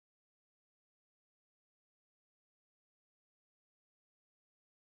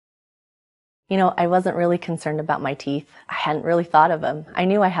I wasn't really concerned about my teeth. I hadn't really thought of them. I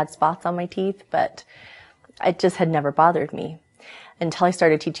knew I had spots on my teeth, but it just had never bothered me until I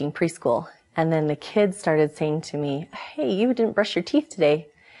started teaching preschool. And then the kids started saying to me, "Hey, you didn't brush your teeth today."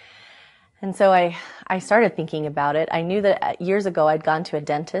 And so I started thinking about it. I knew that years ago I'd gone to a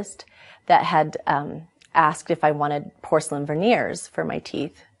dentist that had asked if I wanted porcelain veneers for my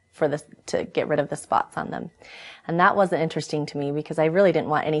teeth to get rid of the spots on them. And that wasn't interesting to me because I really didn't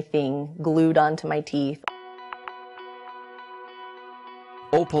want anything glued onto my teeth.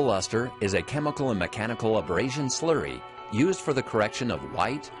 Opalescence is a chemical and mechanical abrasion slurry used for the correction of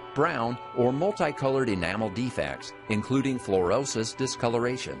white, brown, or multicolored enamel defects, including fluorosis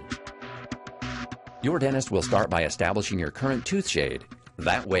discoloration. Your dentist will start by establishing your current tooth shade.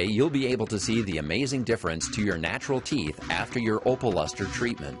 That way, you'll be able to see the amazing difference to your natural teeth after your Opalescence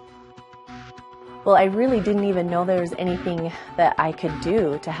treatment. Well, I really didn't even know there was anything that I could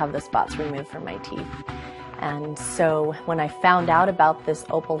do to have the spots removed from my teeth. And so when I found out about this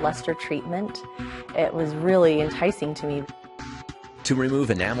Opalescence treatment, it was really enticing to me. To remove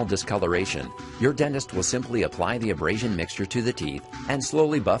enamel discoloration, your dentist will simply apply the abrasion mixture to the teeth and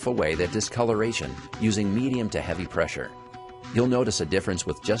slowly buff away the discoloration using medium to heavy pressure. You'll notice a difference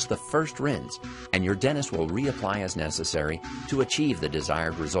with just the first rinse, and your dentist will reapply as necessary to achieve the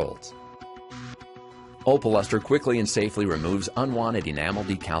desired results. Opalescence quickly and safely removes unwanted enamel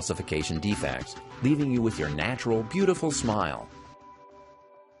decalcification defects, leaving you with your natural, beautiful smile.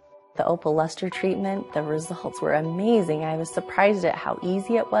 The Opalescence treatment, the results were amazing. I was surprised at how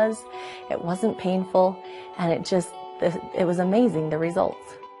easy it was. It wasn't painful, and it was amazing, the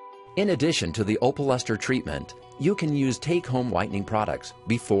results. In addition to the Opalescence treatment, you can use take-home whitening products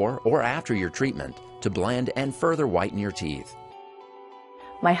before or after your treatment to blend and further whiten your teeth.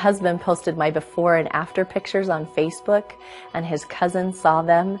 My husband posted my before and after pictures on Facebook, and his cousin saw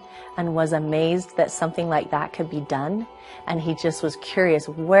them and was amazed that something like that could be done. And he just was curious,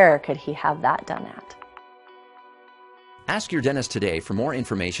 where could he have that done at? Ask your dentist today for more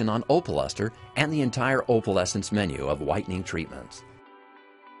information on Opalescence and the entire Opalescence menu of whitening treatments.